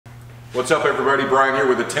What's up, everybody? Brian here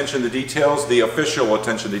with Attention to Details, the official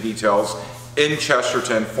Attention to Details in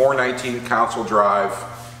Chesterton, 419 Council Drive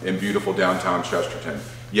in beautiful downtown Chesterton.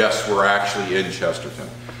 Yes, we're actually in Chesterton.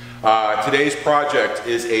 Today's project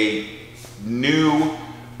is a new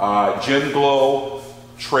Gin Glow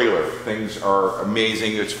trailer. Things are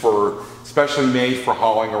amazing. It's especially made for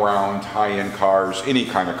hauling around high-end cars, any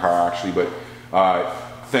kind of car actually, but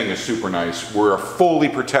thing is super nice. We're fully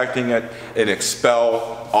protecting it in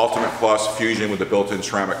Xpel Ultimate Plus Fusion with the built-in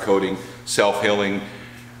ceramic coating, self-healing.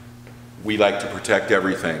 We like to protect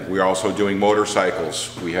everything. We're also doing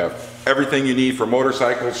motorcycles. We have everything you need for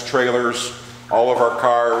motorcycles, trailers, all of our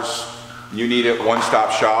cars. You need it,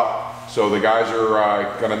 one-stop shop. So the guys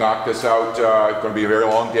are gonna knock this out. It's gonna be a very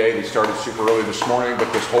long day. We started super early this morning,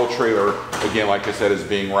 but this whole trailer, again, like I said, is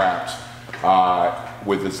being wrapped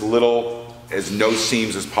with as no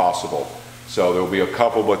seams as possible. So there'll be a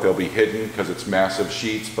couple, but they'll be hidden because it's massive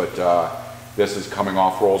sheets, but this is coming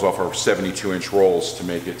off rolls off our 72-inch rolls to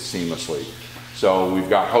make it seamlessly. So we've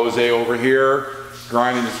got Jose over here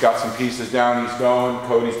grinding. He's got some pieces down, he's going.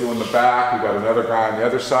 Cody's doing the back. We've got another guy on the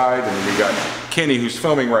other side, and then we got Kenny, who's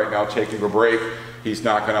filming right now, taking a break. He's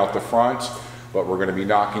knocking out the front, but we're gonna be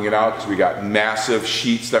knocking it out because we got massive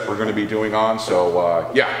sheets that we're gonna be doing on,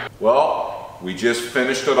 so yeah. Well, we just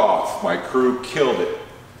finished it off. My crew killed it.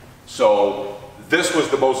 So this was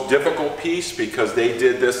the most difficult piece because they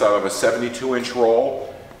did this out of a 72-inch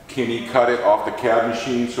roll. Kenny cut it off the CAD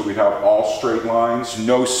machine so we have all straight lines,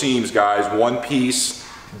 no seams, guys. One piece,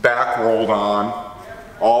 back rolled on,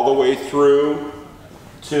 all the way through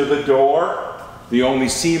to the door. The only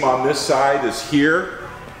seam on this side is here,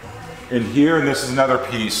 and this is another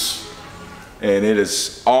piece. And it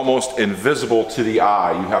is almost invisible to the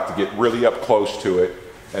eye. You have to get really up close to it,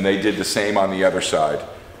 and they did the same on the other side.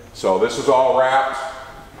 So this is all wrapped,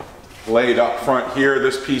 laid up front here.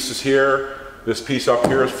 This piece is here. This piece up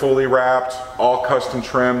here is fully wrapped, all custom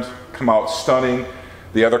trimmed, come out stunning.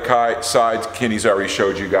 The other side, Kenny's already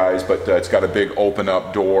showed you guys, but it's got a big open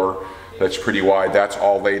up door that's pretty wide. That's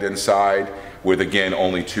all laid inside with, again,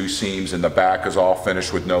 only 2 seams, and the back is all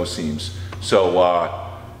finished with no seams. So,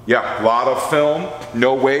 yeah, a lot of film,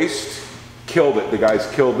 no waste, killed it. The guys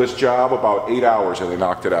killed this job about 8 hours and they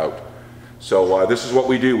knocked it out. So this is what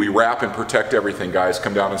we do. We wrap and protect everything, guys.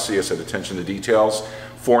 Come down and see us at Attention to Details,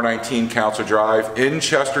 419 Council Drive in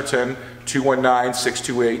Chesterton,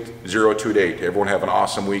 219-628-0228. Everyone have an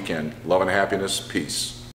awesome weekend. Love and happiness.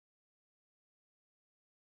 Peace.